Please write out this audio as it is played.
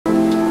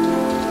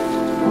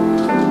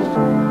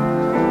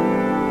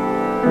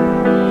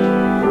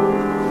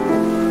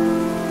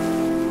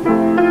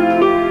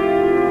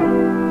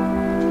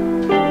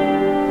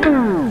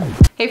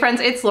Hey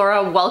friends, it's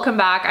Laura. Welcome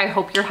back. I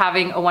hope you're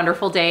having a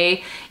wonderful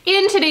day.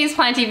 In today's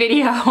planty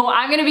video,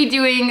 I'm gonna be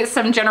doing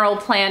some general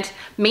plant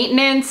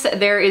maintenance.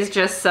 There is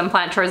just some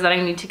plant chores that I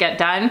need to get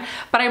done,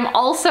 but I'm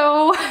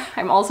also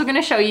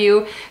gonna show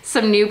you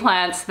some new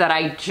plants that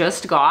I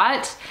just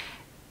got.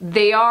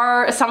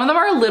 Some of them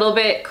are a little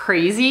bit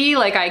crazy,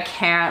 like I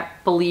can't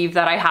believe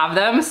that I have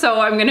them, so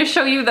I'm gonna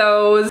show you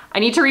those. I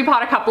need to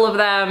repot a couple of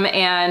them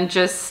and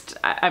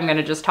I'm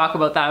gonna just talk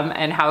about them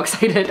and how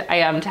excited I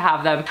am to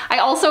have them. I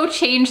also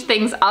changed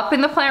things up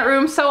in the plant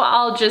room, so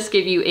I'll just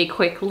give you a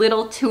quick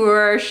little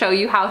tour, show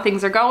you how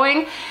things are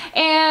going,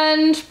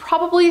 and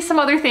probably some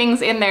other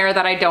things in there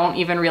that I don't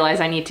even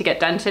realize I need to get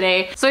done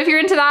today. So if you're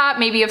into that,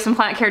 maybe you have some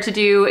plant care to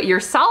do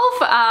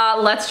yourself,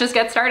 let's just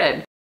get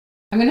started.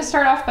 I'm gonna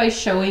start off by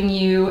showing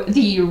you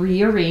the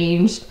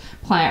rearranged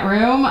plant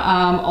room.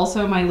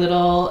 Also my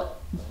little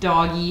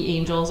doggy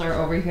angels are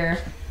over here.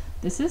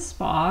 This is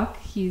Spock.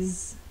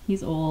 He's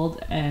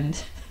old and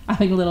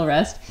having a little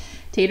rest.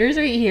 Tater's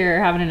right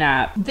here having a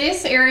nap.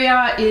 This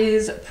area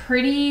is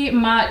pretty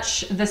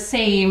much the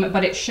same,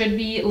 but it should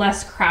be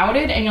less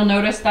crowded, and you'll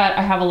notice that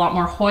I have a lot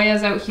more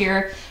Hoyas out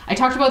here. I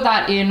talked about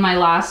that in my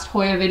last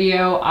Hoya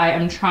video. I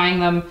am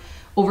trying them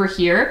over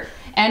here.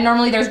 And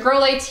normally there's grow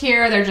lights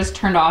here. They're just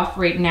turned off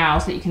right now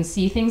so that you can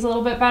see things a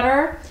little bit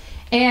better.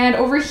 And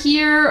over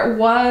here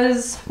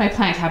was my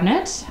plant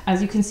cabinet.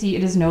 As you can see,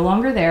 it is no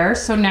longer there.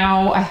 So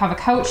now I have a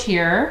couch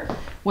here,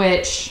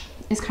 which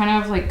is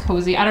kind of like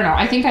cozy. I don't know,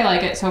 I think I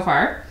like it so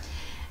far.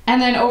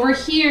 And then over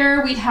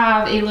here we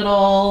have a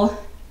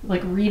little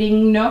like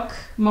reading nook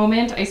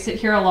moment. I sit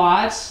here a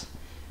lot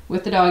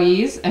with the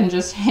doggies and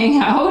just hang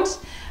out.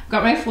 I've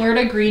got my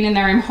Florida green in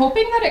there. I'm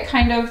hoping that it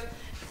kind of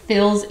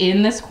fills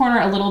in this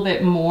corner a little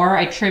bit more.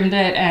 I trimmed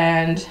it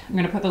and I'm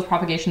gonna put those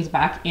propagations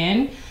back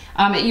in.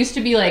 It used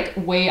to be like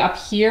way up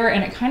here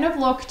and it kind of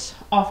looked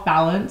off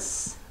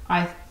balance,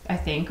 I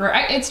think, or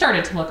it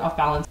started to look off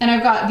balance. And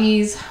I've got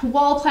these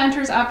wall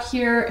planters up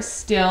here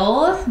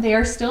still. They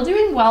are still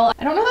doing well.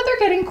 I don't know that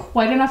they're getting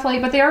quite enough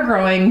light, but they are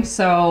growing,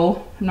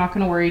 so I'm not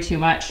gonna worry too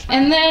much.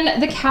 And then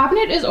the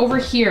cabinet is over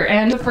here,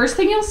 and the first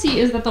thing you'll see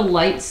is that the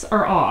lights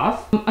are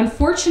off.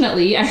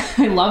 Unfortunately,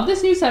 I love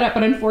this new setup,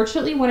 but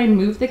unfortunately when I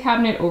moved the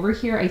cabinet over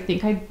here, I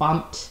think I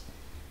bumped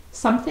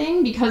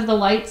something because the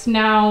lights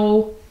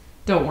now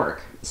don't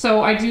work.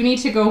 So I do need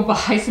to go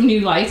buy some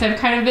new lights. I've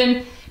kind of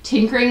been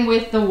tinkering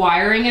with the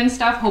wiring and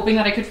stuff, hoping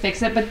that I could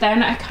fix it, but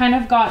then I kind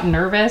of got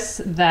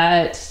nervous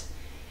that,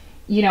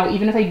 you know,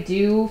 even if I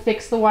do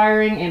fix the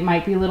wiring, it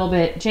might be a little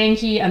bit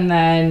janky and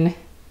then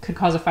could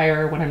cause a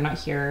fire when I'm not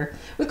here.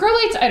 With grow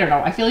lights, I don't know.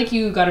 I feel like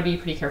you gotta be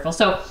pretty careful.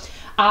 So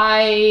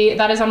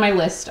that is on my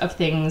list of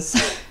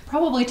things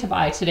probably to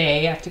buy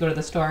today. I have to go to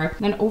the store.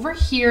 Then over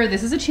here,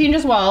 this is a change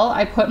as well.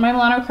 I put my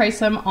Milano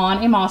Chrysum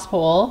on a moss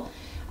pole.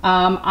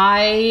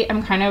 I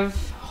am kind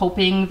of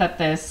hoping that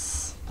this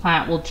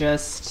plant will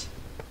just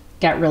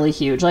get really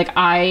huge. Like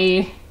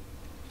I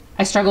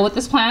struggle with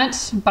this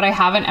plant, but I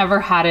haven't ever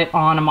had it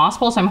on a moss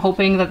pole, so I'm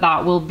hoping that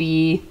that will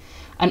be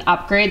an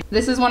upgrade.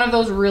 This is one of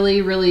those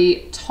really,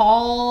 really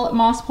tall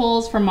moss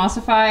poles from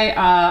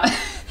Mossify.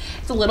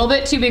 It's a little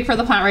bit too big for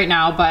the plant right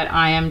now, but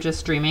I am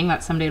just dreaming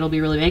that someday it'll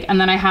be really big.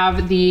 And then I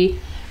have the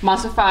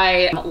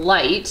Mossify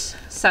light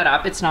set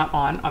up. It's not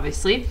on,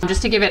 obviously,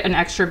 just to give it an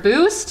extra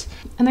boost.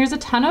 And there's a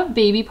ton of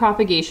baby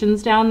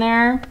propagations down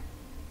there,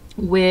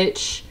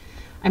 which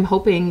I'm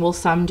hoping will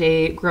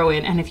someday grow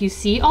in. And if you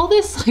see all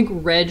this like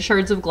red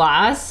shards of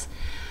glass,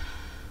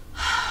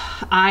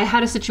 I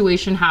had a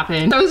situation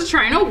happen. So I was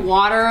trying to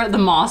water the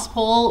moss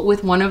pole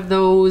with one of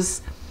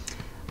those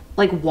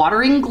like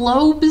watering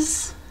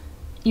globes.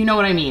 You know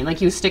what I mean?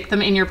 Like you stick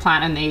them in your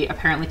plant and they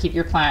apparently keep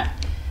your plant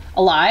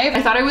alive.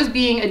 I thought I was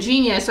being a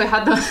genius, so I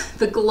had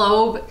the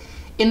globe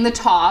in the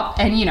top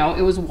and, you know,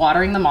 it was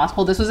watering the moss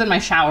pole. This was in my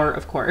shower,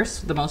 of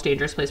course, the most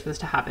dangerous place for this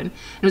to happen.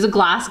 It was a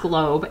glass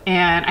globe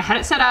and I had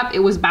it set up. It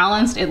was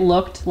balanced. It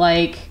looked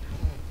like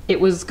it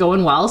was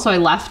going well. So I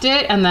left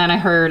it and then I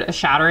heard a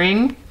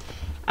shattering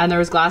and there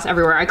was glass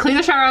everywhere. I cleaned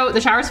the shower out.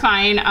 The shower's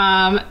fine.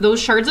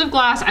 Those shards of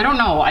glass, I don't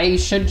know. I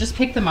should just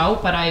pick them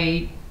out, but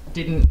I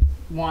didn't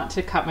want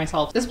to cut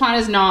myself. This plant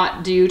is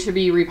not due to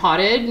be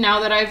repotted now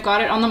that I've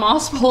got it on the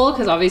moss pole,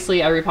 because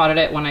obviously I repotted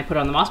it when I put it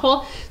on the moss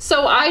pole.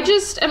 So I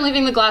just am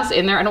leaving the glass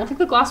in there. I don't think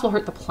the glass will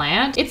hurt the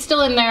plant. It's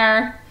still in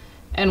there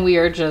and we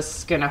are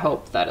just gonna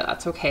hope that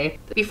that's okay.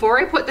 Before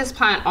I put this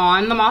plant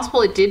on the moss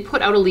pole, it did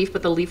put out a leaf,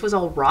 but the leaf was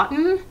all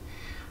rotten.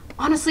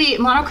 Honestly,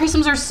 Milano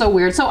Chrysums are so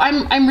weird. So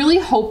I'm really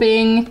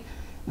hoping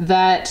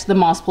that the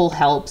moss pole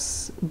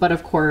helps, but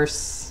of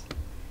course,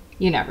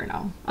 you never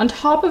know. On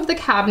top of the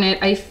cabinet,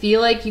 I feel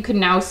like you can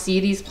now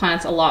see these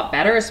plants a lot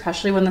better,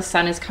 especially when the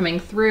sun is coming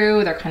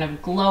through. They're kind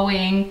of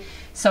glowing.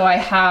 So I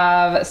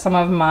have some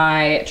of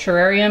my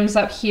terrariums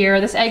up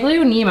here. This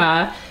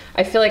Aglaonema,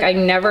 I feel like I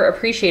never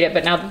appreciate it,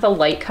 but now that the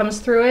light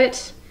comes through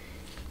it,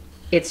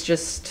 it's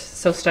just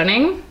so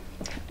stunning.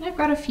 And I've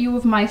got a few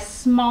of my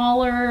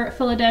smaller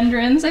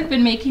philodendrons. I've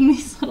been making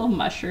these little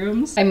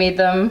mushrooms. I made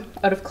them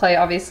out of clay,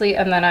 obviously,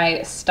 and then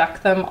I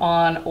stuck them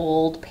on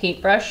old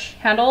paintbrush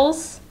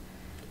handles.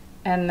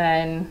 and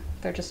then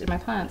they're just in my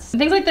plants. And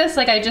things like this,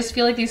 like I just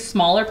feel like these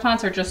smaller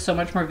plants are just so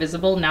much more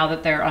visible now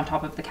that they're on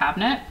top of the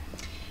cabinet.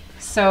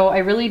 So I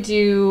really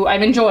do,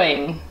 I'm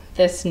enjoying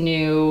this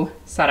new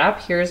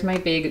setup. Here's my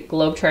big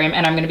globe terrarium,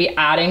 and I'm gonna be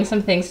adding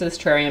some things to this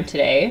terrarium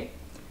today.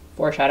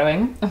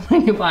 Foreshadowing of my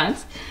new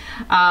plants.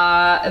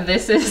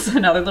 This is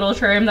another little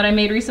terrarium that I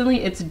made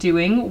recently. It's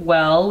doing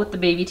well with the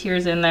baby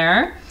tears in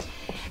there.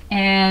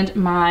 And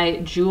my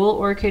jewel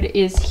orchid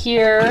is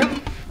here.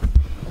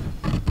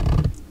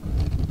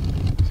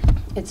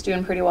 It's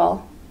doing pretty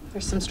well.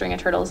 There's some string of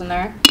turtles in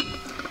there.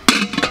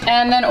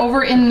 And then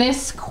over in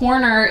this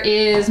corner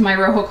is my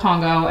Rojo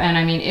Congo, and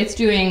I mean, it's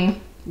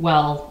doing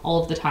well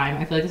all of the time.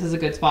 I feel like this is a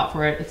good spot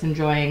for it. It's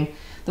enjoying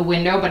the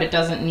window, but it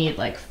doesn't need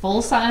like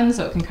full sun,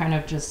 so it can kind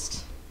of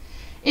just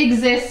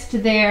exist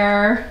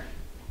there.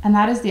 And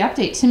that is the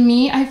update. To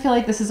me, I feel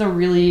like this is a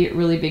really,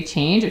 really big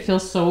change. It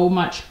feels so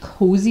much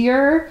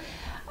cozier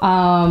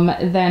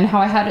than how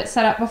I had it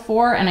set up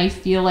before, and I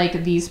feel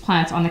like these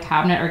plants on the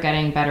cabinet are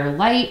getting better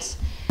light.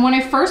 When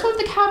I first moved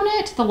the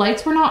cabinet, the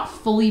lights were not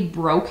fully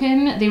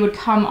broken. They would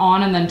come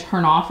on and then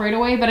turn off right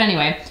away. But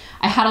anyway,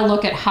 I had a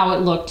look at how it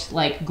looked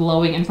like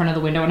glowing in front of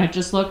the window, and it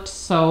just looked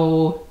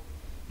so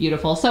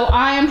beautiful. So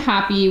I am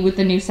happy with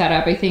the new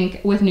setup. I think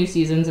with new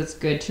seasons, it's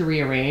good to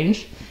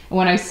rearrange. And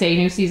when I say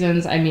new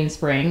seasons, I mean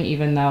spring,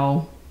 even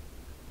though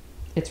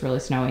it's really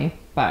snowy.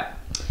 But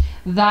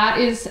that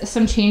is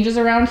some changes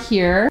around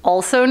here.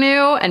 Also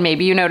new, and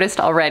maybe you noticed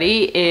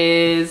already,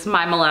 is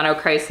my Milano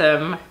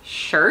Chrysum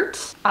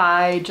shirt.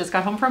 I just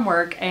got home from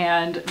work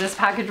and this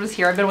package was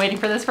here. I've been waiting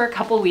for this for a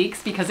couple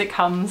weeks because it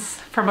comes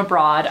from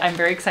abroad. I'm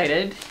very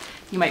excited.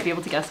 You might be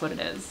able to guess what it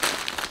is.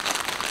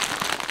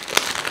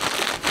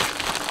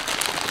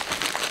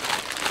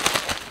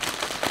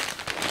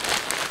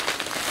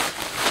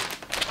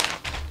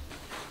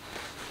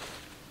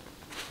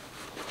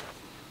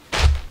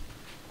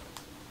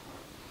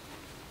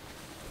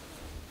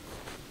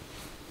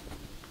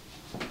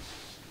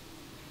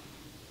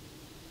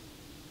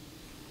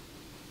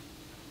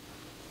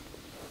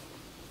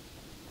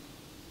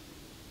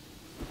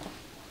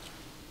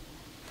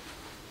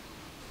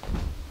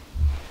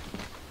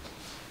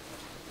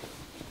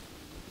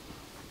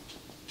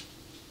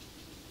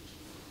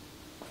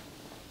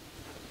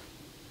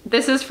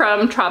 This is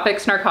from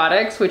Tropics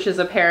Narcotics, which is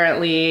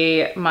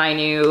apparently my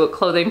new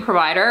clothing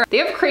provider. They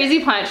have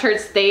crazy plant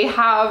shirts. They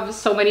have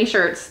so many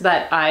shirts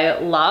that I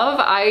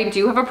love. I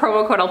do have a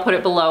promo code, I'll put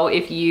it below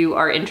if you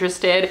are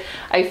interested.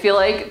 I feel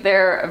like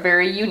they're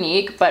very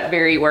unique, but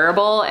very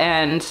wearable,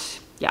 and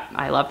yeah,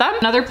 I love them.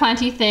 Another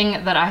planty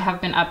thing that I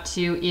have been up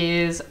to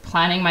is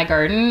planting my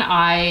garden.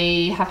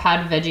 I have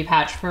had veggie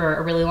patch for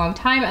a really long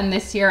time, and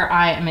this year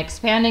I am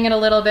expanding it a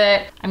little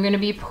bit. I'm gonna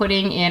be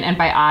putting in, and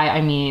by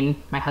I mean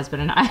my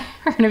husband and I,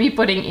 are gonna be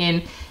putting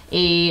in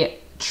a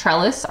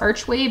trellis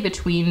archway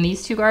between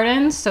these two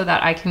gardens so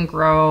that I can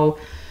grow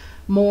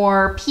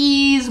more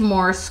peas,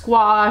 more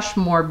squash,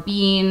 more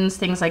beans,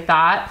 things like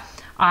that.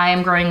 I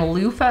am growing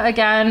loofah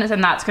again,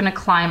 and that's gonna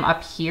climb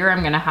up here.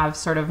 I'm gonna have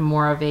sort of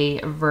more of a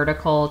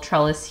vertical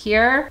trellis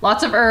here.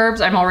 Lots of herbs.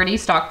 I'm already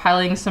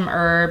stockpiling some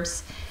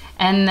herbs.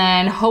 And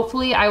then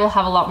hopefully I will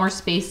have a lot more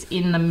space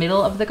in the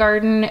middle of the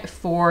garden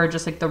for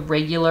just like the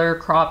regular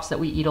crops that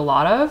we eat a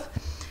lot of.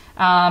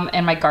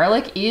 And my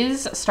garlic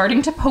is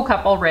starting to poke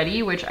up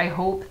already, which I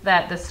hope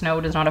that the snow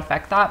does not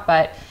affect that,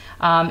 but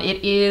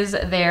it is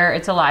there,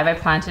 it's alive. I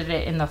planted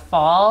it in the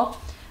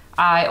fall.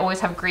 I always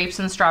have grapes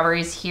and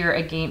strawberries here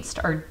against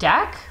our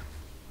deck.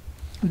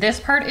 This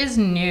part is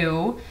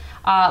new.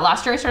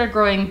 Last year I started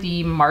growing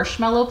the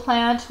marshmallow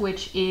plant,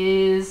 which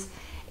is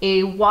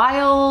a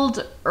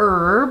wild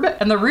herb,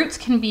 and the roots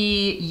can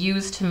be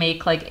used to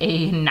make like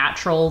a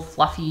natural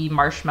fluffy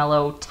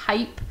marshmallow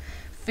type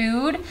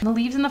food. The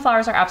leaves and the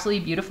flowers are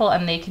absolutely beautiful,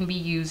 and they can be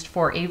used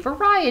for a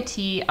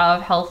variety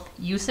of health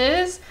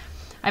uses.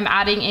 I'm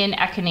adding in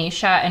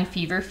echinacea and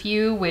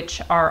feverfew,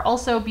 which are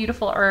also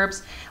beautiful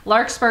herbs.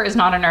 Larkspur is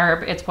not an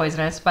herb, it's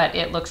poisonous, but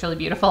it looks really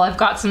beautiful. I've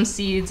got some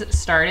seeds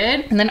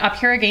started. And then up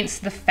here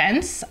against the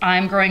fence,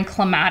 I'm growing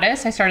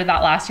clematis. I started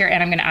that last year,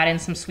 and I'm gonna add in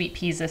some sweet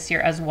peas this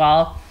year as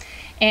well.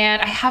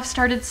 And I have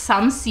started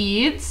some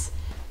seeds.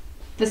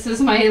 This is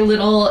my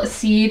little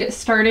seed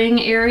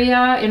starting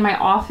area in my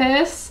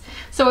office.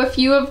 So a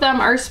few of them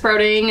are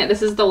sprouting.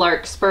 This is the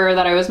larkspur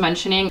that I was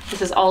mentioning.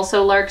 This is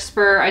also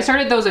larkspur. I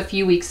started those a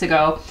few weeks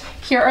ago.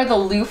 Here are the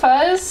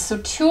loofahs. So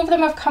 2 of them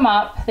have come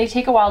up. They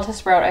take a while to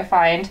sprout, I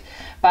find,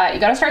 but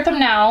you gotta start them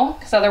now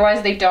because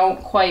otherwise they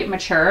don't quite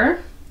mature.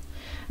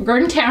 I'm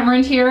growing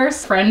tamarind here. A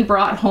friend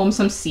brought home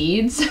some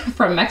seeds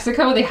from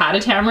Mexico. They had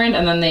a tamarind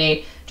and then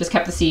they just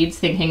kept the seeds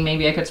thinking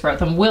maybe I could sprout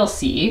them. We'll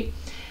see.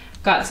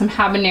 Got some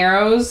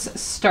habaneros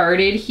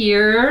started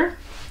here.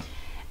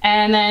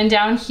 And then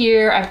down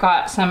here, I've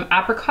got some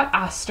apricot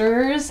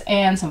asters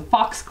and some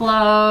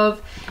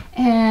foxglove.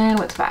 And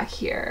what's back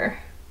here?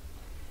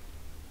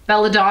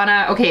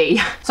 Belladonna. Okay,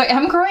 so I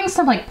am growing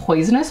some like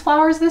poisonous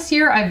flowers this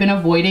year. I've been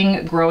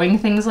avoiding growing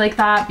things like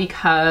that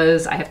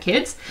because I have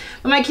kids.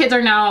 But my kids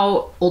are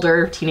now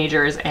older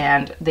teenagers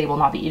and they will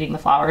not be eating the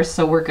flowers,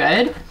 so we're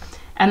good.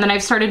 And then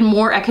I've started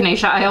more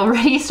echinacea. I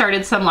already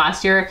started some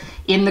last year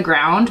in the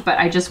ground, but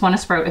I just want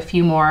to sprout a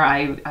few more.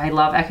 I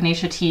love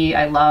echinacea tea.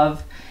 I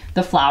love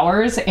the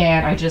flowers,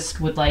 and I just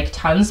would like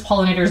tons.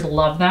 Pollinators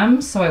love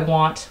them, so I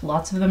want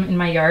lots of them in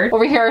my yard.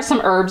 Over here are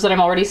some herbs that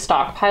I'm already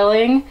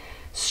stockpiling.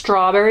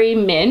 Strawberry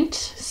mint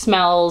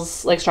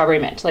smells like strawberry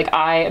mint. Like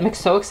I am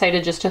so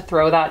excited just to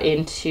throw that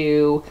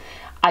into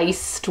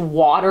iced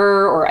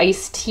water or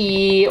iced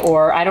tea,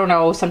 or I don't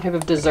know, some type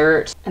of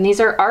dessert. And these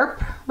are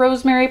ARP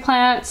rosemary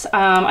plants.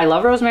 I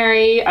love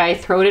rosemary. I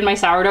throw it in my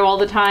sourdough all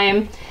the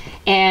time.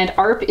 And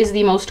ARP is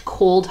the most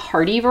cold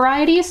hardy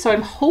variety, so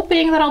I'm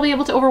hoping that I'll be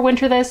able to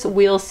overwinter this.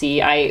 We'll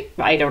see. I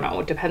don't know.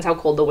 It depends how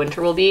cold the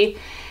winter will be.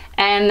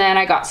 And then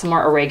I got some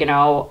more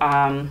oregano.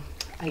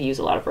 I use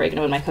a lot of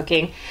oregano in my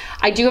cooking.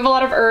 I do have a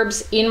lot of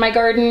herbs in my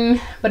garden,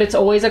 but it's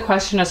always a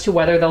question as to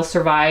whether they'll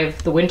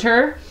survive the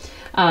winter.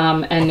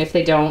 And if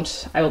they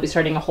don't, I will be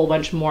starting a whole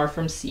bunch more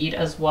from seed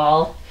as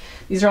well.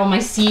 These are all my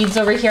seeds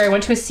over here. I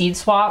went to a seed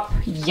swap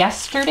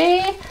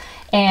yesterday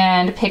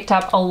and picked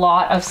up a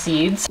lot of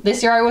seeds.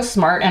 This year I was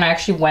smart and I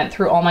actually went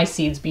through all my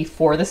seeds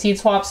before the seed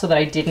swap so that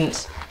I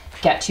didn't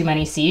get too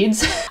many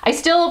seeds. I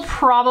still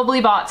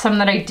probably bought some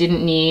that I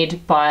didn't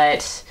need,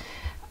 but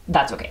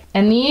that's okay.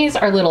 And these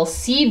are little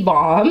seed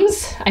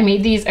bombs. I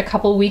made these a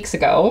couple weeks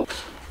ago.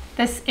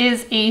 This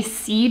is a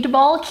seed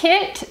ball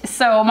kit.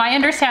 So my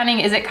understanding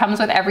is it comes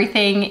with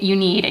everything you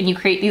need, and you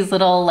create these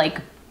little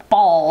like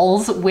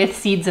balls with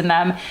seeds in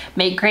them,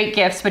 make great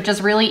gifts, but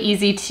just really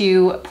easy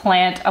to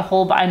plant a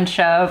whole bunch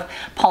of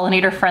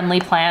pollinator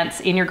friendly plants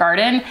in your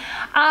garden.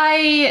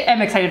 I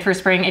am excited for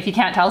spring, if you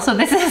can't tell. So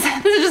this is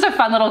just a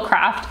fun little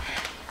craft.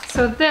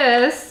 So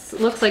this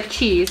looks like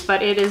cheese,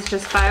 but it is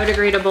just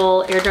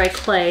biodegradable air dry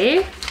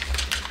clay.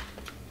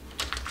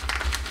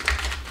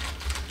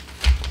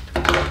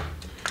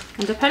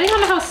 And depending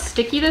on how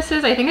sticky this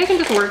is, I think I can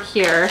just work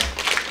here.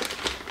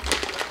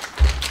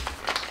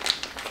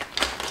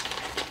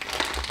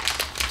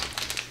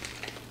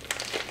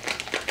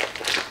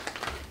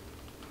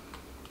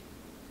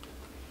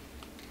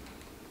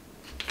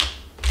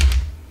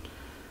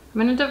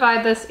 I'm gonna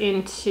divide this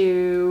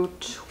into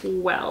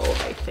 12,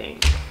 I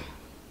think.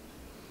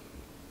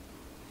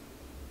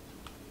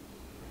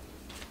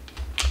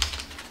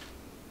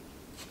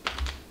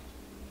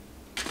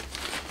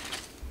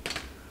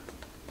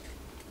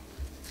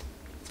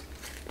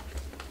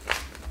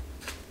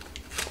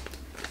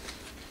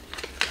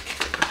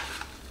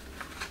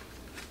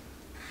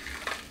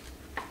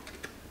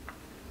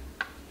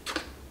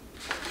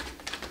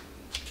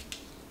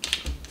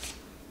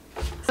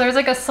 There's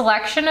like a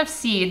selection of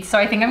seeds, so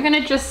I think I'm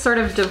gonna just sort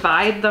of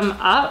divide them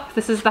up.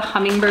 This is the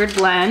hummingbird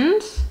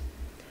blend.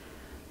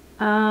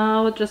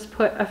 I'll just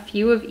put a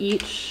few of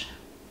each.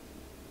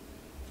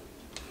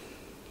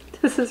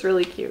 This is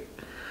really cute.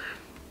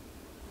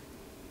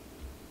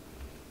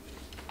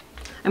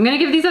 I'm gonna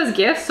give these as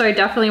gifts, so I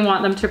definitely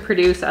want them to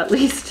produce at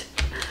least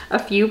a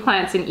few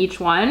plants in each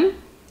one.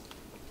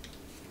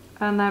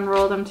 And then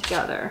roll them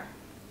together.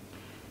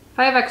 If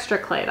I have extra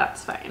clay,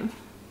 that's fine.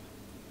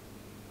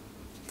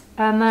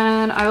 And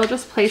then I will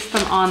just place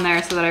them on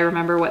there so that I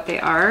remember what they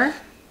are.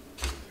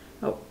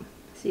 Oh,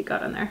 seed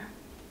got in there.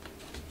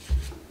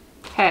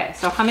 Okay,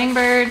 so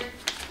hummingbird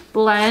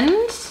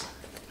blend,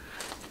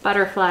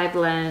 butterfly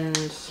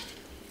blend.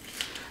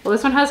 Well,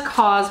 this one has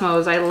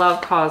cosmos. I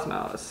love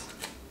cosmos.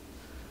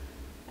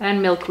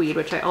 And milkweed,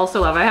 which I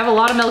also love. I have a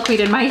lot of milkweed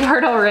in my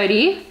yard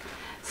already,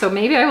 so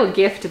maybe I will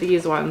gift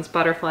these ones,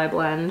 butterfly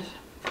blend.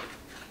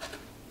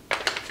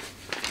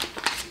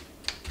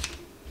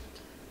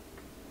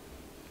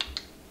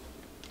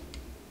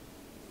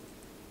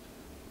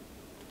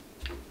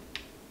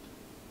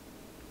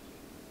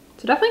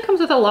 So it definitely comes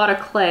with a lot of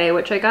clay,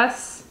 which I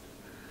guess,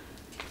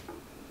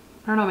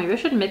 I don't know, maybe I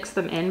should mix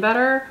them in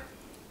better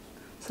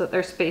so that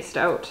they're spaced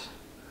out.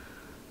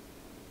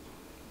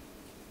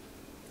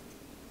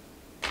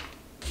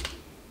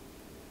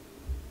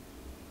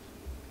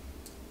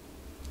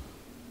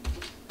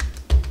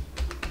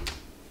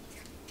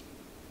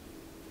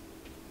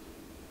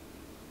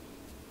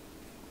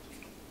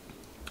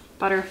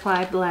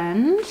 Butterfly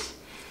blend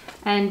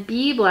and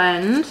bee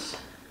blend.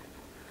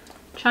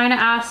 China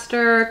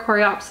Aster,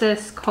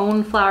 Coreopsis,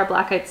 Coneflower,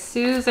 Black-Eyed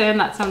Susan.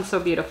 That sounds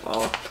so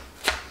beautiful.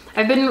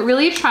 I've been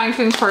really trying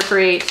to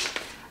incorporate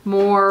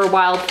more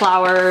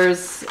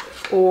wildflowers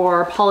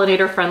or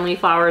pollinator-friendly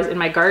flowers in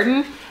my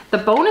garden. The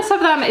bonus of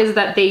them is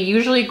that they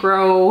usually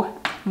grow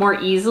more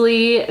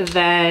easily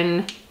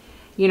than,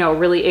 you know,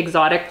 really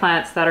exotic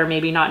plants that are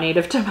maybe not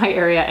native to my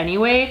area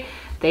anyway.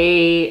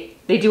 They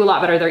do a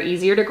lot better. They're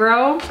easier to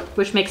grow,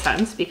 which makes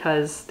sense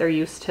because they're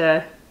used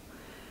to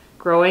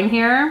growing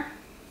here.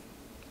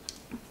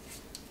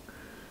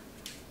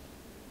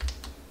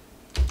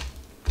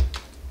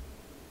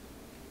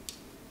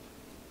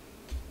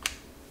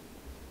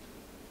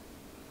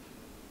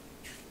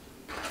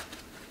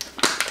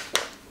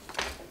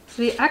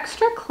 So the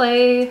extra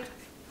clay,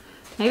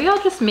 maybe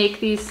I'll just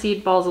make these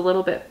seed balls a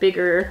little bit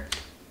bigger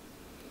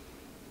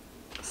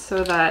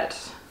so that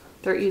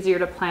they're easier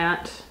to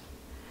plant.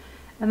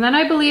 And then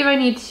I believe I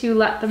need to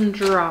let them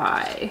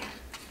dry.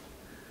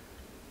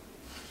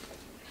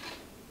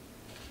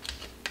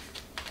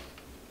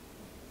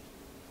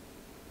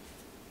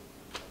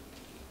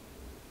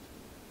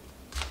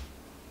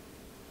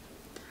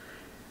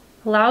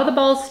 Allow the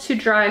bulbs to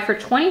dry for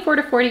 24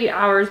 to 48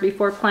 hours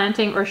before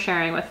planting or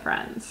sharing with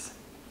friends.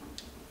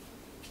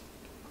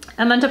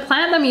 And then to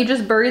plant them, you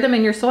just bury them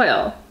in your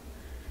soil.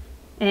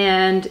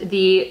 And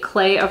the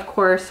clay, of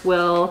course,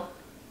 will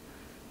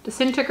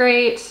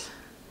disintegrate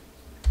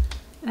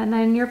and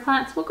then your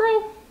plants will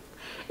grow.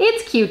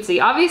 It's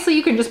cutesy. Obviously,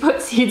 you can just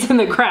put seeds in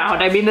the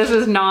ground. I mean, this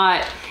is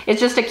not,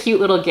 it's just a cute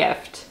little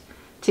gift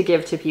to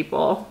give to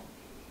people.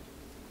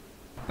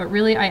 But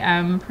really, I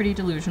am pretty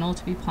delusional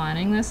to be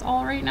planning this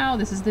all right now.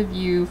 This is the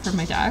view from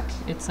my deck.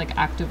 It's like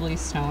actively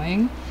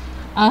snowing.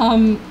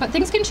 But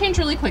things can change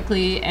really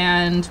quickly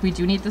and we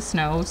do need the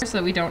snow so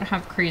that we don't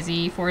have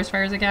crazy forest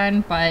fires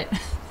again, but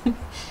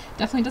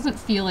definitely doesn't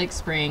feel like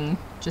spring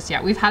just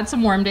yet. We've had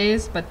some warm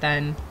days, but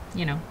then,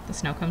 you know, the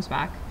snow comes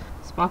back.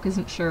 Spock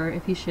isn't sure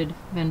if he should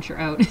venture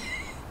out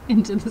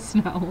into the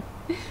snow.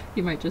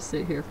 He might just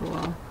sit here for a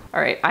while. All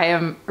right, I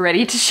am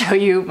ready to show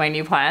you my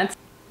new plants.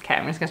 Okay,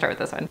 I'm just gonna start with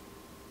this one.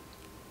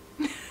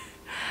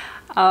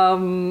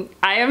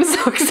 I am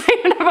so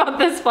excited about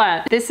this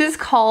plant. This is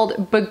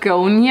called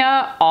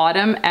Begonia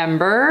Autumn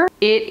Ember.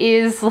 It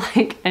is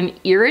like an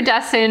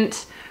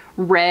iridescent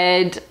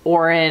red,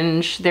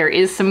 orange. There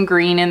is some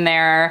green in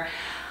there.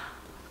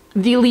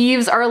 The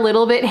leaves are a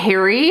little bit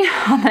hairy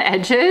on the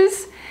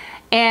edges.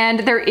 And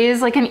there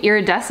is like an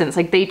iridescence,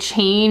 like they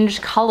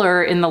change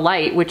color in the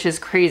light, which is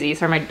crazy.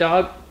 So my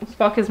dog,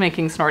 Spock, is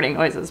making snorting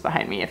noises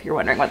behind me if you're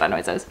wondering what that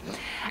noise is.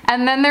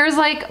 And then there's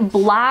like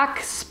black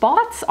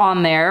spots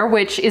on there,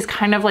 which is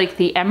kind of like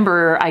the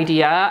ember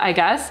idea, I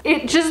guess.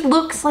 It just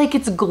looks like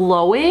it's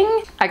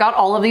glowing. I got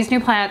all of these new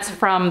plants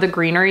from the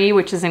Greenery,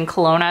 which is in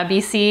Kelowna,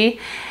 BC.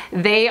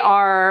 They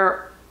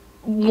are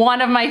one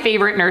of my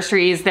favorite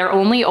nurseries. They're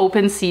only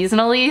open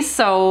seasonally,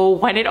 so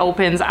when it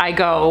opens, I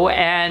go,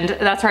 and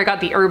that's where I got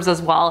the herbs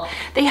as well.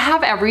 They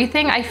have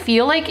everything. I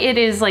feel like it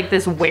is like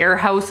this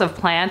warehouse of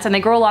plants, and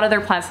they grow a lot of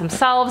their plants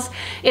themselves.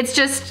 It's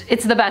just,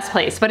 it's the best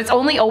place, but it's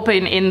only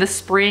open in the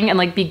spring and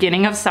like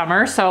beginning of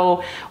summer.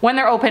 So when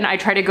they're open, I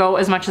try to go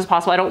as much as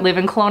possible. I don't live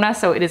in Kelowna,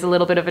 so it is a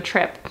little bit of a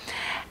trip.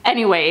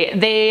 Anyway,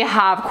 they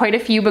have quite a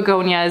few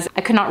begonias.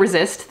 I could not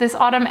resist this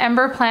autumn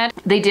ember plant.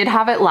 They did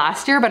have it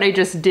last year, but I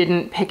just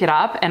didn't pick it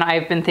up, and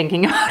I've been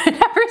thinking about it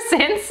ever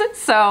since.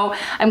 So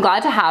I'm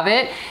glad to have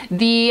it.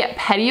 The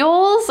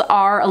petioles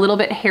are a little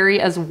bit hairy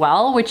as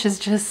well, which is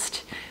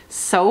just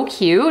so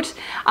cute.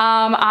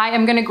 I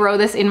am gonna grow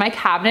this in my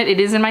cabinet. It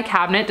is in my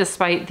cabinet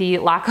despite the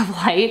lack of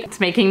light. It's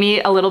making me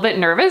a little bit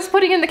nervous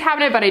putting it in the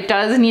cabinet, but it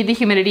does need the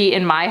humidity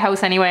in my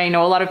house anyway. I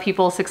know a lot of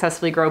people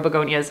successfully grow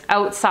begonias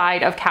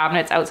outside of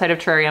cabinets, outside of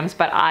terrariums,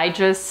 but I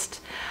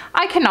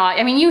cannot.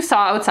 I mean, you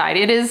saw outside.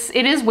 It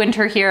is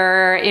winter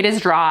here. It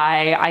is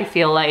dry. I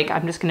feel like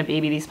I'm just gonna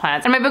baby these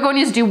plants. And my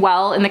begonias do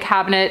well in the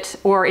cabinet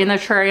or in the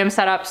terrarium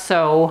setup,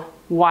 so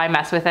why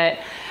mess with it?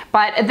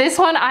 But this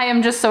one, I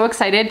am just so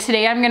excited.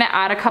 Today, I'm gonna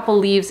add a couple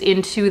leaves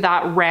into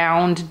that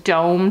round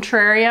dome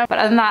terrarium. But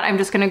other than that, I'm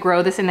just gonna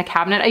grow this in the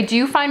cabinet. I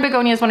do find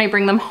begonias when I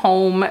bring them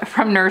home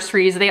from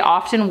nurseries, they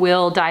often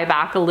will die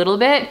back a little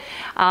bit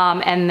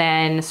and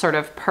then sort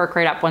of perk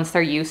right up once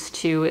they're used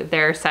to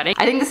their setting.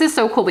 I think this is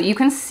so cool, but you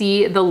can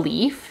see the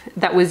leaf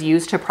that was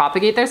used to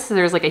propagate this. So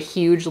there's like a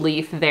huge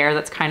leaf there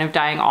that's kind of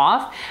dying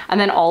off. And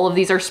then all of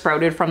these are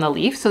sprouted from the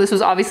leaf. So this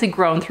was obviously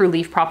grown through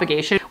leaf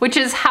propagation, which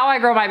is how I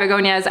grow my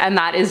begonias. And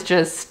that is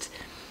just,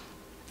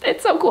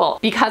 it's so cool.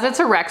 Because it's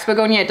a Rex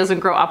begonia, it doesn't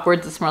grow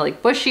upwards, it's more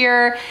like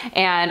bushier.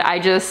 And I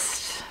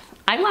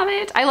love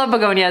it. I love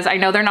begonias. I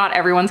know they're not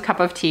everyone's cup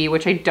of tea,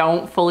 which I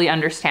don't fully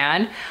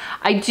understand.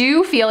 I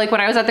do feel like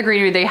when I was at the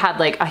Greenery, they had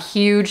like a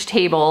huge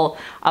table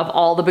of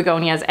all the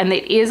begonias, and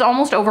it is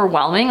almost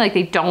overwhelming. Like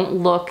they don't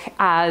look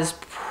as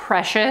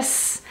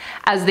precious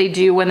as they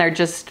do when they're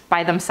just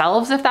by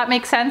themselves, if that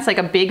makes sense. Like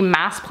a big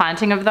mass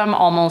planting of them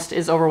almost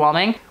is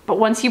overwhelming. But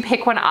once you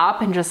pick one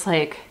up and just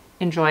like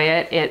enjoy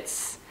it,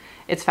 it's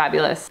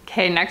fabulous.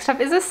 Okay, next up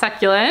is a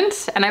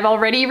succulent, and I've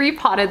already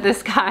repotted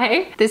this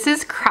guy. This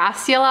is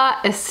Crassula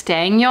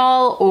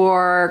estangual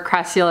or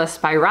Crassula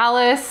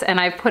spiralis, and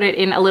I've put it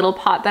in a little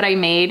pot that I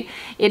made.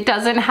 It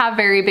doesn't have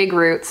very big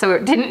roots, so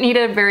it didn't need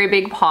a very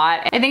big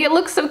pot. I think it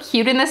looks so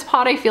cute in this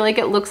pot. I feel like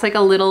it looks like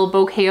a little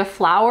bouquet of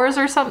flowers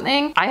or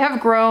something. I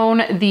have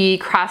grown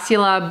the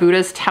Crassula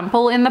Buddha's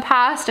Temple in the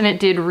past, and it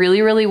did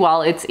really, really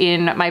well. It's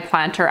in my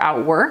planter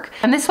at work.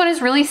 And this one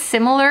is really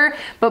similar,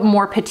 but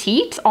more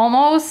petite,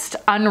 almost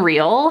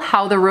unreal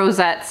how the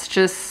rosettes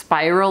just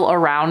spiral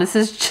around. This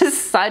is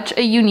just such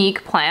a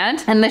unique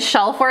plant. And the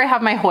shelf where I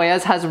have my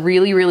Hoyas has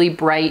really, really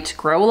bright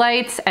grow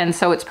lights. And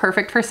so it's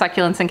perfect for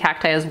succulents and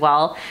cacti as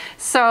well.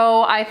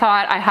 So I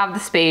thought I have the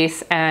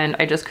space and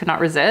I just could not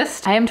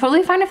resist. I am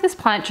totally fine if this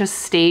plant just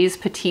stays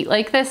petite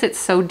like this. It's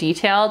so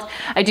detailed.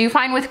 I do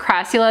find with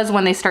crassulas,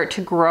 when they start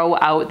to grow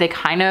out, they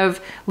kind of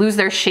lose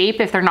their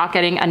shape if they're not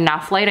getting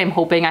enough light. I'm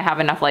hoping I have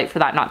enough light for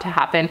that not to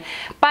happen.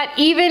 But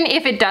even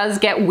if it does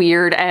get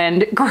weird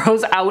and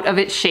grows out of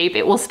its shape,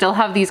 it will still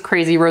have these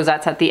crazy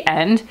rosettes at the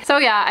end. So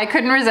yeah, I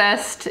couldn't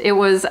resist. It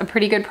was a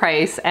pretty good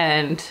price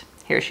and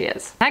here she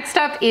is. Next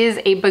up is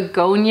a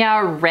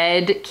begonia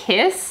red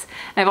kiss.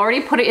 I've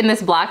already put it in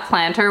this black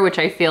planter, which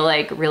I feel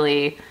like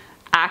really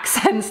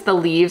accents the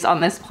leaves on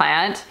this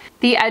plant.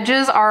 The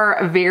edges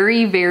are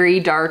very, very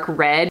dark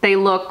red. They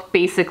look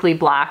basically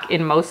black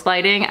in most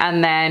lighting.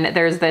 And then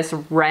there's this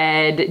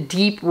red,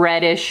 deep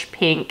reddish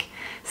pink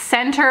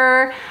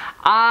center.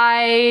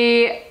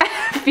 I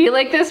feel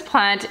like this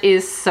plant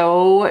is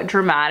so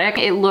dramatic.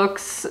 It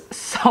looks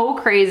so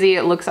crazy.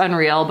 It looks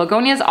unreal.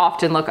 Begonias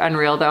often look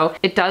unreal though.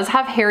 It does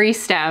have hairy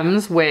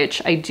stems,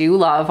 which I do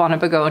love on a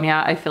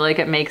begonia. I feel like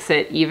it makes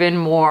it even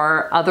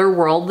more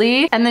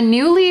otherworldly. And the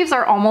new leaves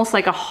are almost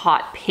like a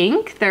hot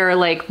pink. They're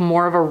like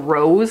more of a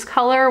rose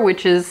color,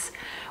 which is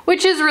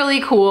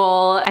really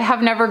cool. I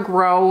have never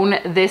grown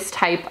this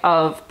type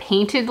of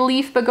painted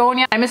leaf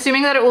begonia. I'm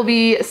assuming that it will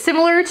be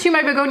similar to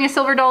my begonia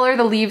silver dollar.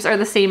 The leaves are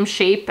the same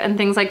shape and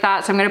things like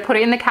that. So I'm gonna put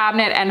it in the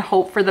cabinet and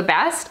hope for the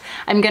best.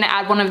 I'm gonna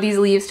add one of these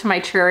leaves to my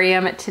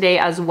terrarium today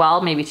as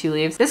well, maybe 2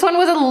 leaves. This one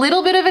was a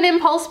little bit of an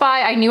impulse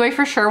buy. I knew I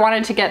for sure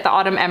wanted to get the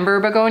autumn ember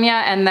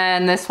begonia, and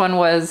then this one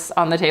was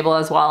on the table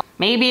as well.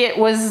 Maybe it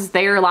was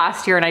there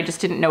last year and I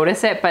just didn't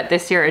notice it, but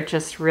this year it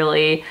just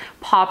really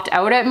popped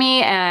out at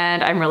me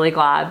and I'm really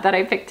glad that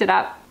I picked it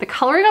up. The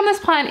coloring on this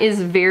plant is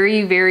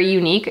very, very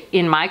unique.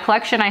 In my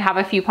collection, I have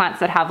a few plants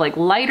that have like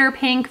lighter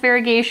pink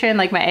variegation,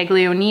 like my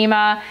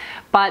Aglaonema,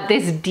 but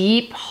this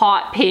deep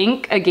hot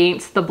pink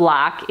against the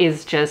black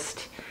is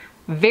just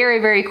very,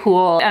 very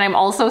cool. And I'm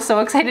also so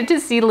excited to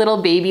see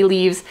little baby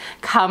leaves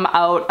come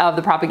out of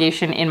the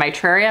propagation in my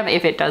terrarium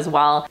if it does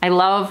well. I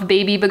love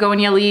baby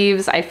begonia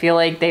leaves. I feel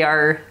like they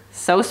are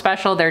so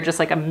special. They're just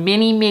like a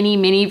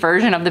mini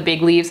version of the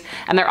big leaves,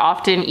 and they're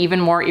often even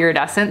more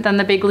iridescent than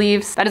the big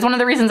leaves. That is one of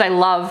the reasons I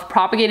love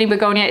propagating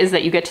begonia, is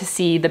that you get to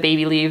see the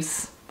baby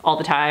leaves all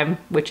the time,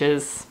 which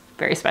is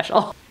very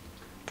special.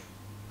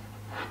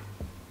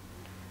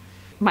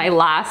 My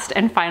last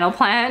and final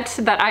plant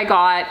that I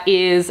got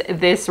is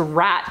this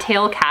rat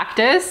tail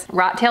cactus.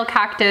 Rat tail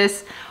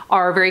cactus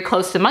are very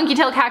close to monkey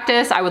tail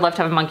cactus. I would love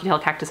to have a monkey tail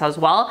cactus as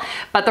well,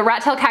 but the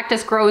rat tail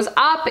cactus grows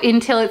up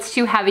until it's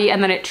too heavy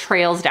and then it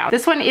trails down.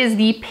 This one is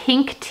the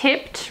pink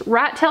tipped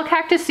rat tail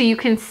cactus. So you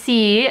can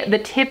see the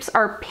tips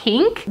are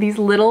pink. These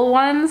little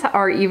ones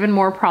are even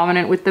more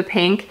prominent with the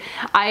pink.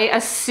 I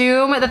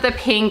assume that the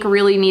pink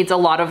really needs a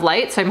lot of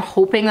light, so I'm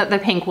hoping that the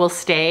pink will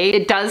stay.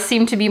 It does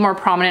seem to be more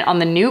prominent on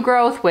the new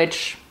growth,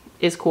 which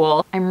is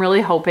cool. I'm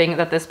really hoping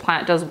that this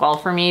plant does well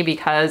for me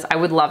because I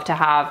would love to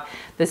have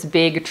this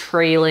big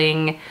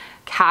trailing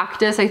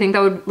cactus. I think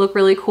that would look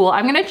really cool.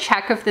 I'm gonna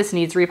check if this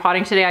needs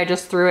repotting today. I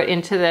just threw it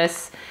into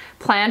this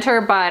planter,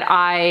 but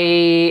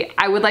I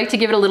would like to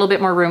give it a little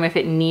bit more room if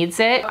it needs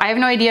it. I have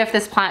no idea if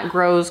this plant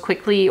grows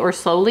quickly or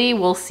slowly.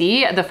 We'll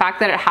see. The fact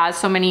that it has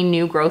so many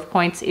new growth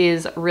points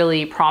is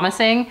really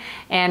promising,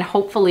 and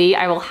hopefully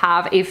I will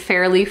have a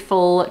fairly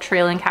full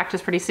trailing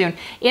cactus pretty soon.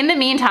 In the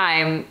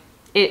meantime,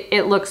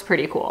 it looks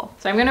pretty cool.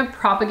 So I'm gonna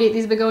propagate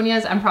these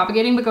begonias, and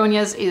propagating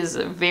begonias is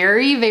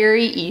very,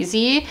 very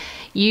easy.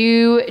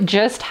 You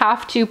just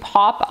have to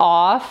pop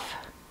off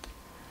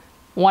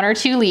 1 or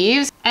 2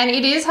 leaves, and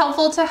it is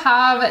helpful to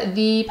have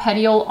the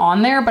petiole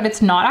on there, but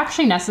it's not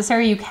actually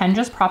necessary. You can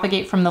just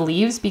propagate from the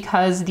leaves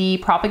because the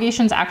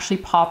propagations actually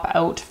pop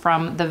out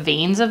from the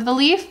veins of the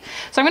leaf.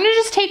 So I'm gonna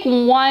just take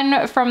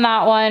 1 from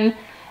that one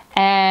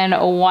and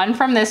 1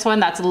 from this one.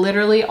 That's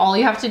literally all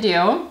you have to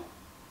do.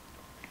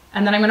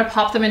 And then I'm gonna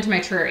pop them into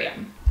my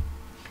terrarium.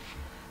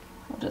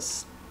 I'll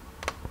just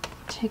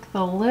take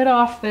the lid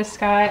off this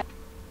guy.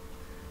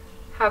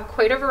 Have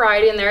quite a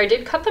variety in there. I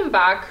did cut them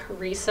back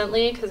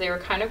recently because they were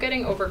kind of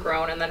getting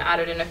overgrown, and then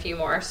added in a few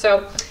more.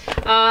 So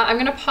I'm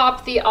gonna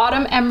pop the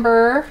autumn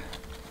ember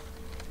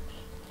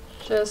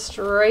just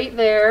right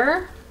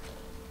there.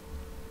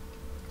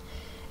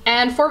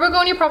 And for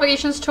begonia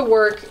propagations to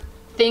work,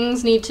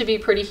 things need to be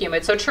pretty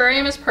humid. So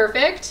terrarium is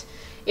perfect.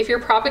 If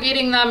you're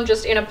propagating them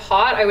just in a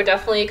pot, I would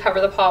definitely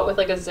cover the pot with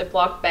like a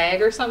Ziploc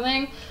bag or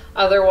something.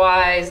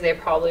 Otherwise, they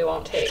probably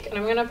won't take. And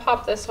I'm gonna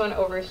pop this one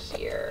over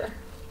here.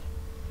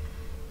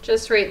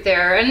 Just right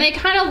there. And they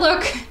kind of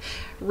look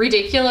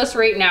ridiculous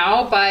right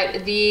now,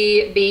 but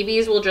the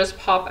babies will just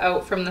pop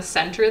out from the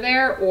center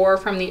there or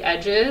from the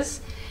edges,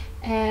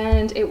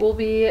 and it will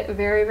be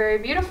very, very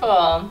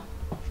beautiful.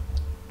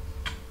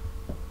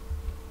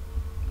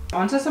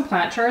 Onto some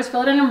plant chores.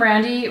 Philodendron and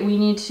Brandy, we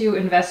need to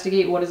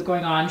investigate what is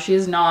going on. She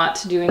is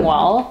not doing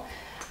well.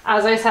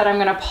 As I said, I'm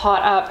gonna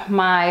pot up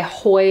my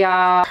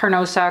Hoya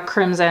Carnosa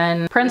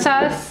Crimson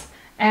Princess,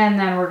 And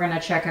then we're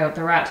gonna check out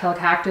the rat tail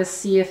cactus,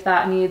 see if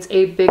that needs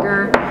a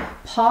bigger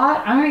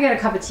pot. I'm gonna get a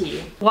cup of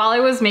tea. While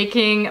I was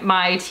making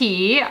my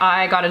tea,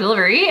 I got a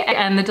delivery,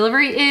 and the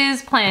delivery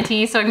is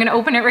Planty, so I'm gonna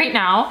open it right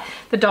now.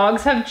 The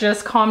dogs have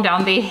just calmed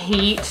down. They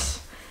hate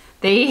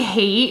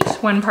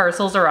when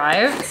parcels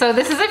arrive. So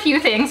this is a few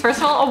things. First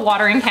of all, a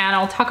watering can.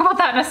 I'll talk about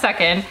that in a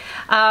second.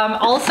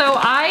 Also,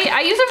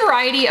 I use a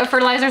variety of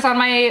fertilizers on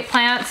my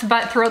plants,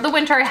 but throughout the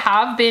winter I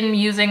have been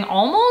using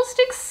almost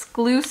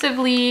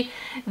exclusively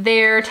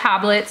their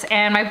tablets,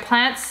 and my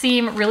plants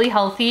seem really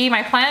healthy.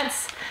 My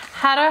plants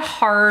had a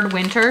hard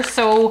winter,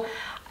 so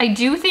I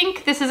do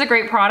think this is a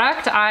great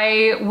product.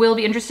 I will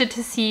be interested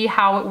to see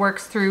how it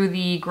works through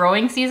the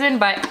growing season,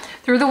 but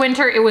through the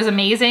winter it was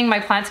amazing. My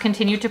plants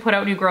continued to put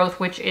out new growth,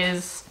 which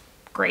is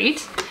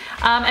great.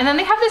 And then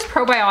they have this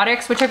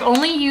probiotics, which I've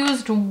only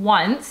used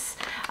once,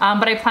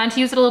 but I plan to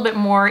use it a little bit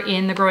more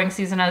in the growing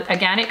season.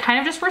 Again, it kind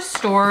of just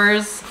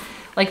restores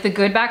like the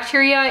good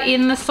bacteria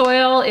in the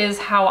soil is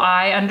how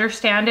I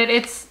understand it.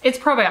 It's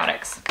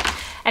probiotics.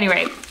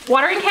 Anyway,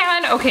 watering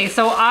can. Okay,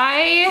 so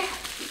I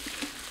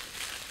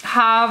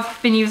have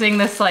been using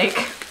this like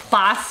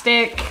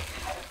plastic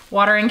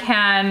watering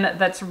can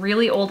that's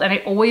really old, and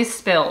it always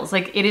spills.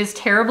 Like, it is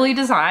terribly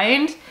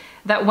designed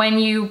that when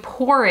you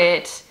pour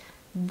it,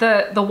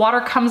 the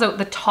water comes out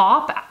the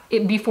top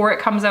before it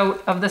comes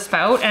out of the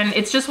spout, and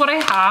it's just what I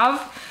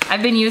have.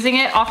 I've been using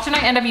it. Often I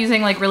end up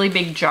using like really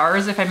big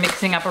jars if I'm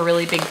mixing up a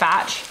really big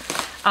batch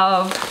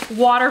of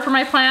water for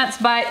my plants,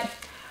 but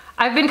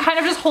I've been kind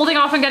of just holding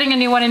off on getting a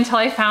new one until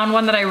I found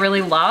one that I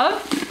really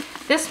love.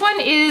 This one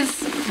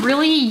is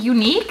really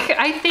unique,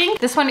 I think.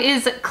 This one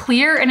is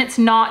clear and it's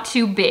not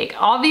too big.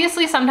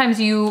 Obviously, sometimes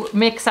you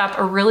mix up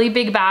a really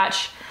big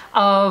batch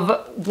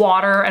of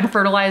water and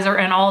fertilizer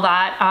and all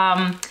that.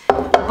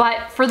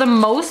 But for the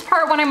most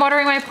part, when I'm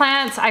watering my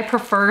plants, I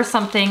prefer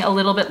something a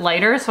little bit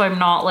lighter so I'm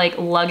not like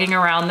lugging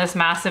around this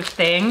massive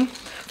thing.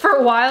 For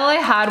a while, I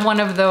had one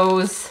of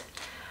those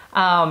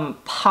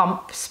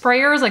pump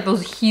sprayers, like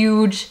those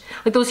huge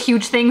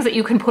things that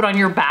you can put on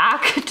your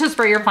back to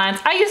spray your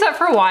plants. I used that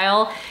for a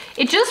while.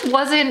 It just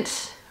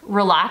wasn't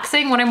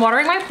relaxing. When I'm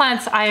watering my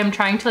plants, I am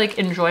trying to like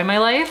enjoy my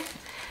life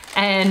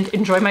and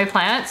enjoy my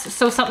plants.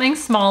 So something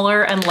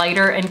smaller and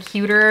lighter and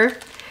cuter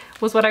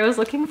was what I was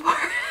looking for.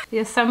 The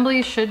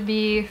assembly should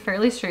be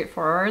fairly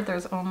straightforward.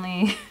 There's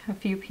only a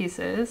few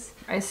pieces.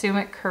 I assume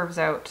it curves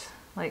out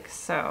like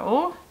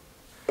so.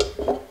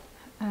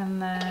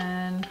 And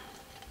then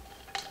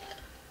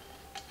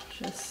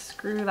just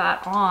screw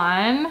that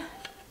on.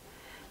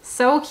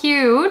 So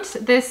cute.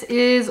 This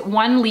is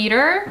 1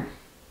 liter.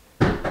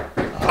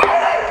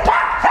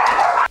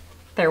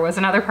 There was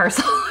another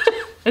parcel.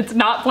 It's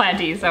not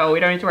Planty, so we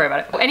don't need to worry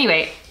about it.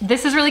 Anyway,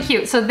 this is really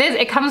cute. So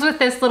it comes with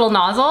this little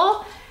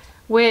nozzle,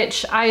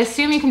 which I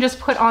assume you can just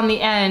put on the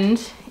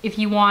end if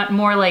you want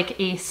more like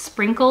a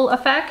sprinkle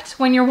effect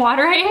when you're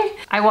watering.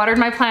 I watered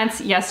my plants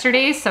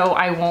yesterday, so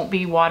I won't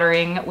be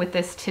watering with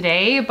this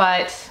today,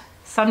 but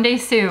someday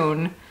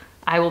soon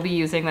I will be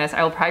using this.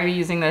 I will probably be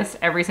using this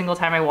every single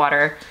time I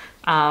water.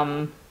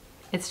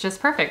 It's just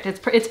perfect.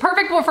 It's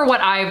perfect for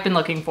what I've been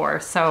looking for,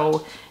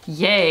 so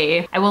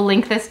yay. I will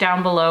link this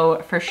down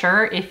below for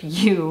sure if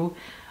you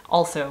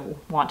also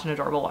want an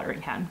adorable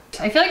watering can.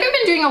 I feel like I've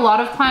been doing a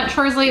lot of plant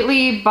chores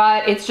lately,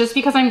 but it's just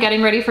because I'm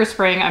getting ready for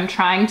spring. I'm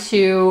trying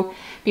to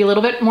be a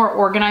little bit more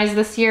organized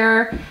this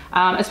year,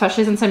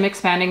 especially since I'm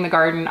expanding the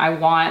garden. I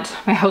want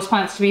my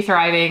houseplants to be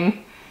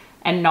thriving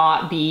and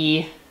not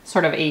be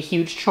sort of a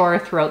huge chore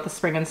throughout the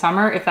spring and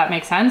summer, if that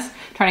makes sense.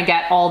 Trying to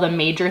get all the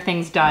major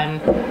things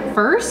done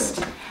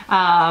first.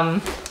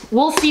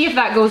 We'll see if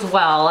that goes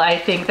well. I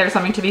think there's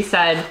something to be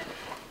said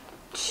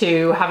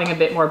to having a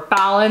bit more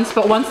balance,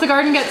 but once the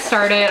garden gets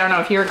started, I don't know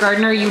if you're a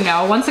gardener, you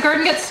know, once the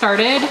garden gets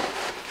started,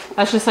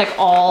 that's just like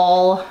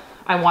all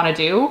I want to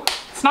do.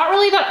 It's not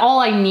really that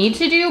all I need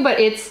to do, but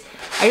I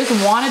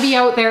just want to be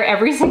out there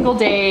every single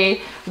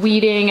day,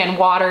 weeding and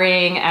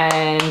watering,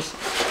 and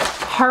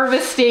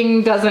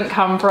harvesting doesn't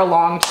come for a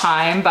long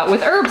time, but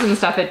with herbs and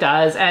stuff it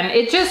does, and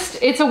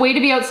it's a way to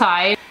be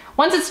outside.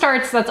 Once it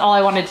starts, that's all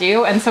I want to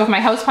do. And so if my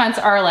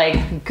houseplants are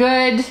like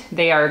good,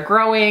 they are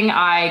growing,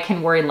 I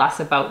can worry less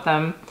about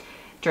them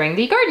during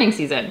the gardening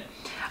season.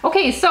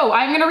 Okay, so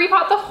I'm gonna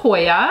repot the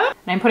Hoya,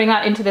 and I'm putting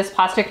that into this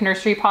plastic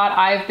nursery pot.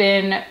 I've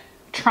been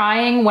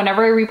trying,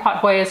 whenever I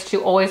repot Hoyas,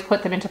 to always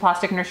put them into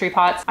plastic nursery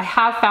pots. I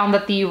have found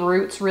that the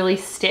roots really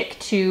stick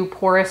to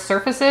porous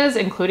surfaces,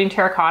 including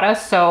terracotta,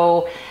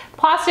 so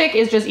plastic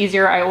is just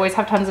easier. I always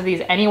have tons of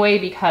these anyway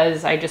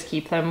because I just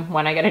keep them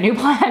when I get a new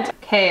plant.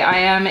 Okay, I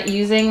am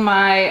using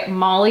my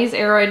Molly's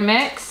Aroid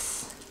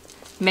mix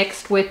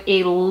mixed with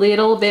a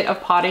little bit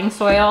of potting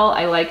soil.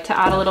 I like to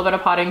add a little bit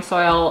of potting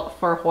soil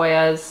for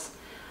Hoyas.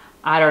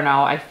 I don't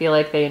know, I feel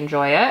like they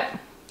enjoy it.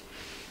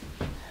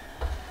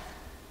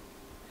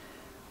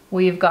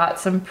 We've got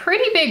some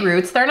pretty big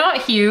roots. They're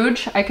not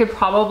huge. I could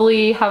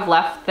probably have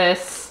left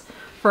this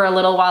for a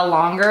little while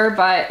longer,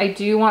 but I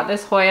do want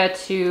this Hoya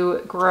to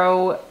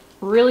grow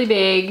really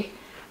big.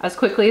 as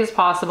quickly as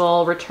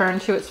possible, return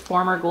to its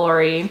former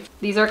glory.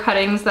 These are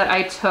cuttings that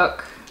I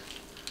took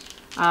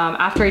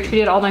after I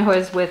treated all my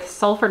Hoyas with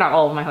sulfur, not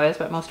all of my Hoyas,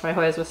 but most of my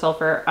Hoyas with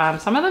sulfur.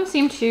 Some of them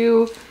seem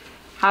to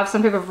have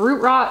some type of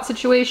root rot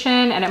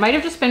situation, and it might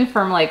have just been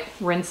from like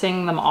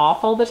rinsing them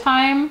off all the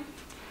time.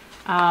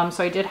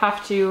 So I did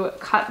have to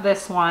cut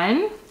this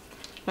one.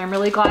 But I'm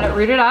really glad it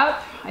rooted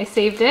up. I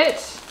saved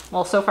it.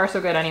 Well, so far so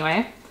good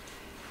anyway.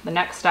 The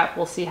next step,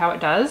 we'll see how it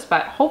does,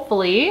 but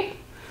hopefully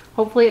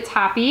it's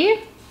happy.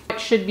 It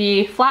should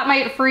be flat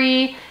mite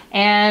free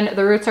and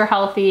the roots are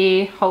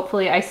healthy.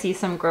 Hopefully I see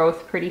some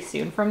growth pretty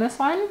soon from this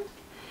one.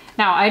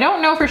 Now, I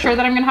don't know for sure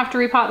that I'm gonna have to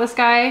repot this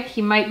guy.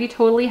 He might be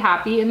totally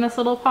happy in this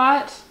little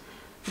pot.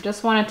 I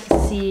just wanted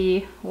to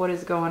see what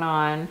is going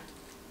on.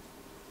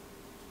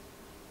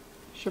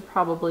 Should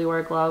probably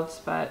wear gloves,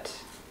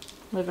 but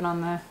living on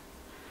the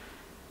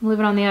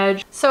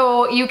edge.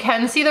 So you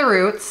can see the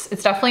roots.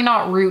 It's definitely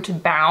not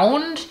root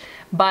bound,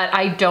 but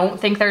I don't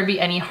think there'd be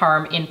any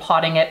harm in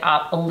potting it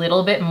up a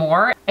little bit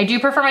more. I do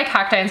prefer my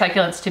cacti and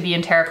succulents to be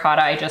in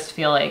terracotta. I just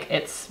feel like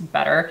it's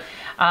better.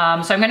 So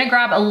I'm gonna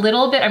grab a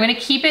little bit, I'm gonna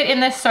keep it in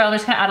this soil. I'm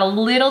just gonna add a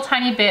little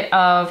tiny bit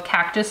of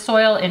cactus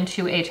soil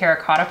into a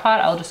terracotta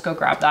pot. I'll just go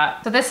grab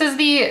that. So this is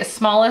the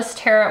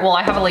smallest well,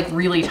 I have a like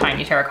really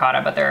tiny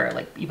terracotta, but they're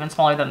like even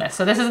smaller than this.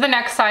 So this is the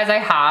next size I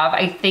have.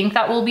 I think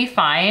that will be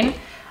fine.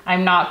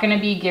 I'm not gonna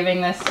be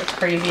giving this a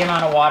crazy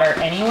amount of water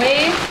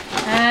anyway.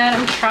 And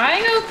I'm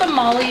trying out the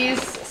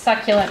Molly's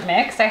succulent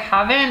mix. I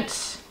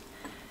haven't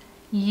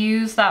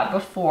used that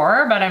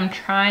before, but I'm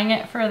trying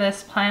it for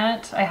this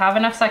plant. I have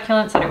enough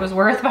succulents that it was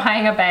worth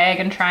buying a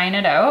bag and trying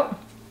it out.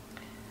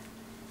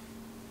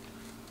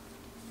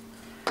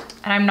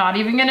 And I'm not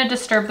even gonna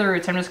disturb the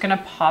roots. I'm just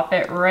gonna pop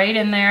it right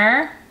in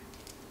there.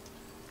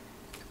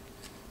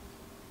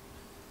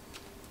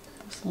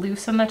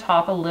 Loosen the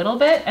top a little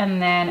bit and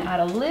then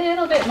add a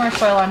little bit more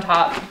soil on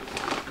top.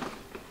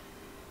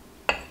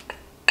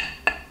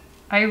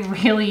 I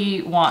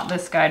really want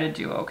this guy to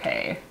do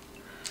okay.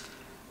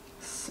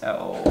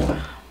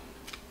 So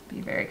be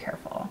very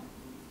careful.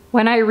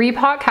 When I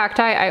repot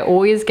cacti, I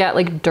always get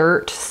like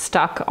dirt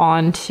stuck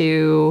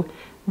onto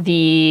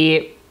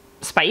the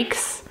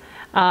spikes.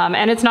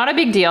 And it's not a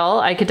big deal.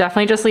 I could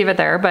definitely just leave it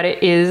there, but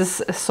it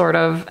is sort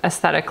of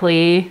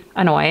aesthetically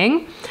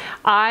annoying.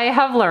 I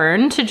have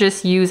learned to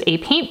just use a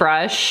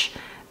paintbrush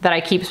that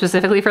I keep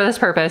specifically for this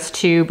purpose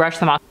to brush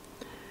them off.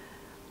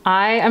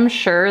 I am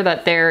sure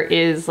that there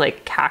is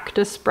like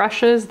cactus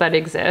brushes that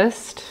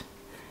exist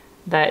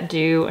that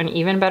do an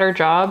even better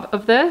job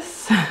of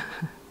this.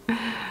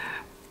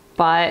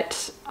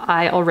 But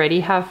I already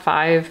have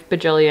 5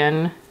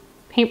 bajillion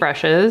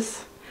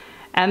paintbrushes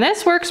and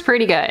this works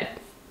pretty good.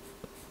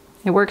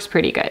 It works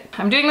pretty good.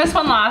 I'm doing this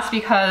one last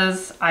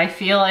because I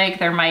feel like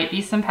there might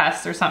be some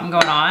pests or something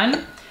going on.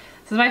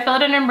 This is my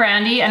philodendron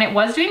brandy and it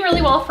was doing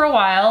really well for a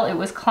while. It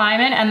was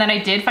climbing and then I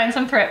did find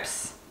some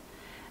thrips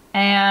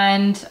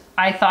and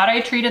I thought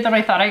I treated them.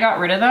 I thought I got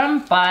rid of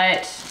them,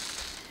 but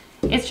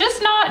it's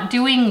just not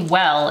doing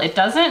well. It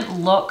doesn't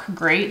look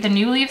great. The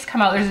new leaves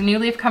come out. There's a new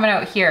leaf coming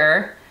out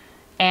here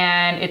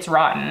and it's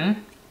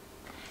rotten.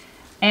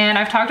 And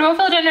I've talked about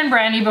philodendron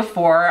brandy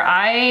before.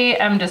 I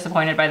am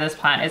disappointed by this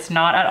plant. It's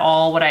not at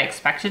all what I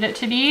expected it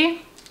to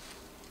be.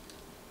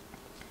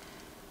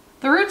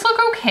 The roots look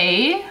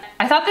okay.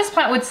 I thought this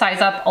plant would size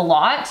up a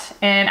lot.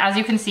 And as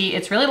you can see,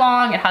 it's really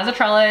long. It has a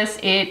trellis.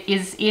 It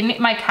is in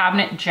my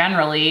cabinet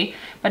generally.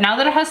 But now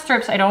that it has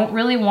thrips, I don't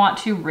really want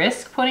to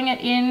risk putting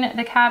it in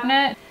the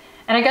cabinet.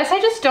 And I guess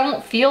I just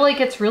don't feel like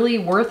it's really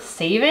worth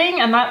saving.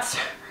 And that's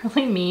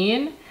really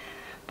mean.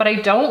 But I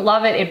don't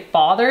love it. It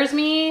bothers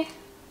me.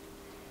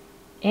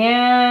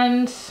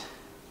 And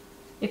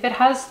if it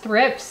has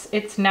thrips,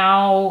 it's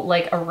now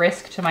like a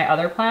risk to my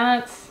other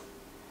plants.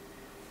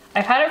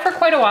 I've had it for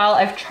quite a while.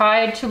 I've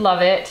tried to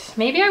love it.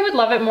 Maybe I would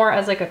love it more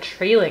as like a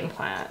trailing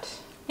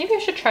plant. Maybe I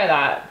should try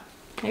that.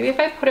 Maybe if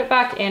I put it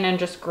back in and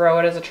just grow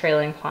it as a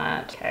trailing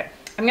plant. Okay,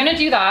 I'm gonna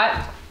do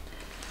that.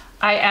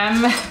 I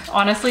am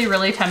honestly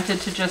really tempted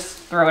to just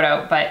throw it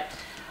out, but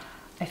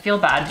I feel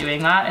bad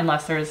doing that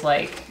unless it is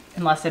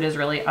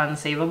really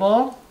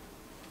unsavable.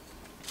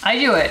 I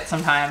do it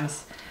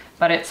sometimes,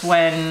 but it's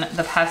when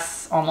the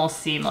pests almost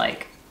seem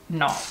like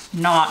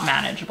not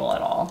manageable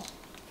at all.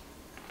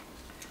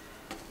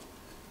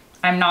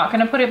 I'm not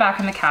gonna put it back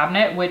in the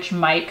cabinet, which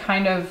might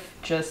kind of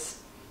just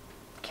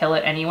kill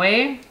it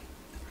anyway.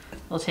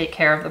 It'll take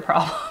care of the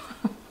problem.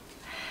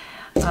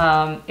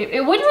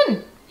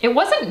 It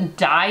wasn't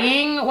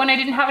dying when I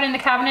didn't have it in the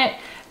cabinet,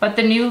 but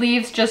the new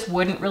leaves just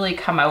wouldn't really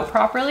come out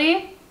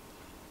properly.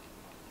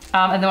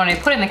 And then when I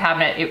put it in the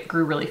cabinet, it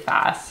grew really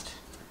fast.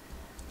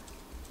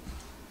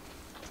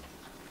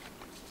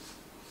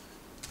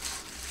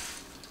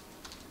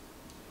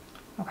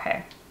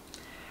 Okay,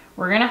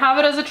 we're gonna have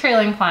it as a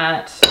trailing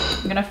plant.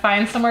 I'm gonna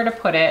find somewhere to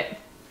put it.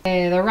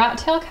 Okay, the rat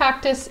tail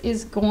cactus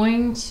is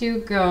going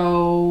to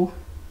go,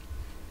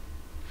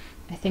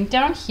 I think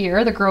down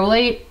here. The grow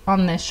light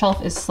on this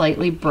shelf is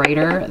slightly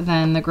brighter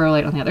than the grow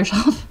light on the other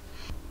shelf.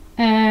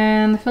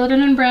 And the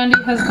philodendron brandy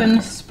has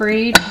been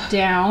sprayed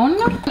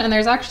down. And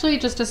there's actually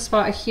just a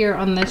spot here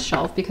on this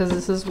shelf because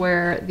this is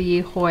where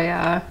the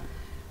Hoya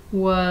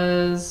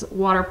was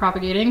water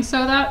propagating.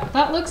 So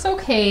that looks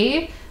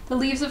okay. The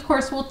leaves, of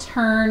course, will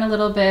turn a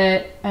little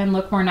bit and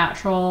look more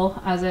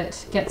natural as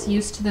it gets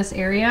used to this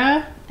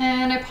area.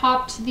 And I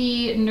popped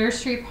the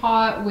nursery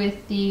pot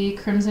with the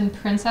Crimson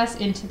Princess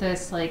into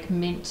this like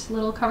mint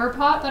little cover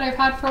pot that I've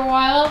had for a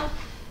while,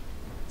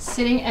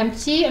 sitting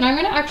empty. And I'm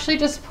gonna actually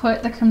just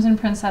put the Crimson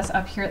Princess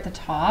up here at the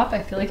top.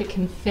 I feel like it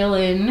can fill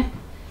in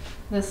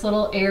this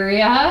little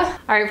area.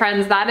 All right,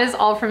 friends, that is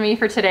all from me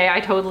for today. I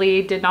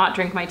totally did not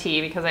drink my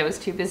tea because I was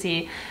too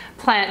busy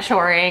plant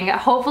shoring.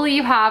 Hopefully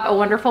you have a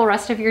wonderful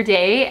rest of your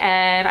day,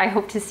 and I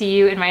hope to see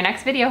you in my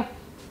next video.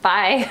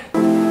 Bye.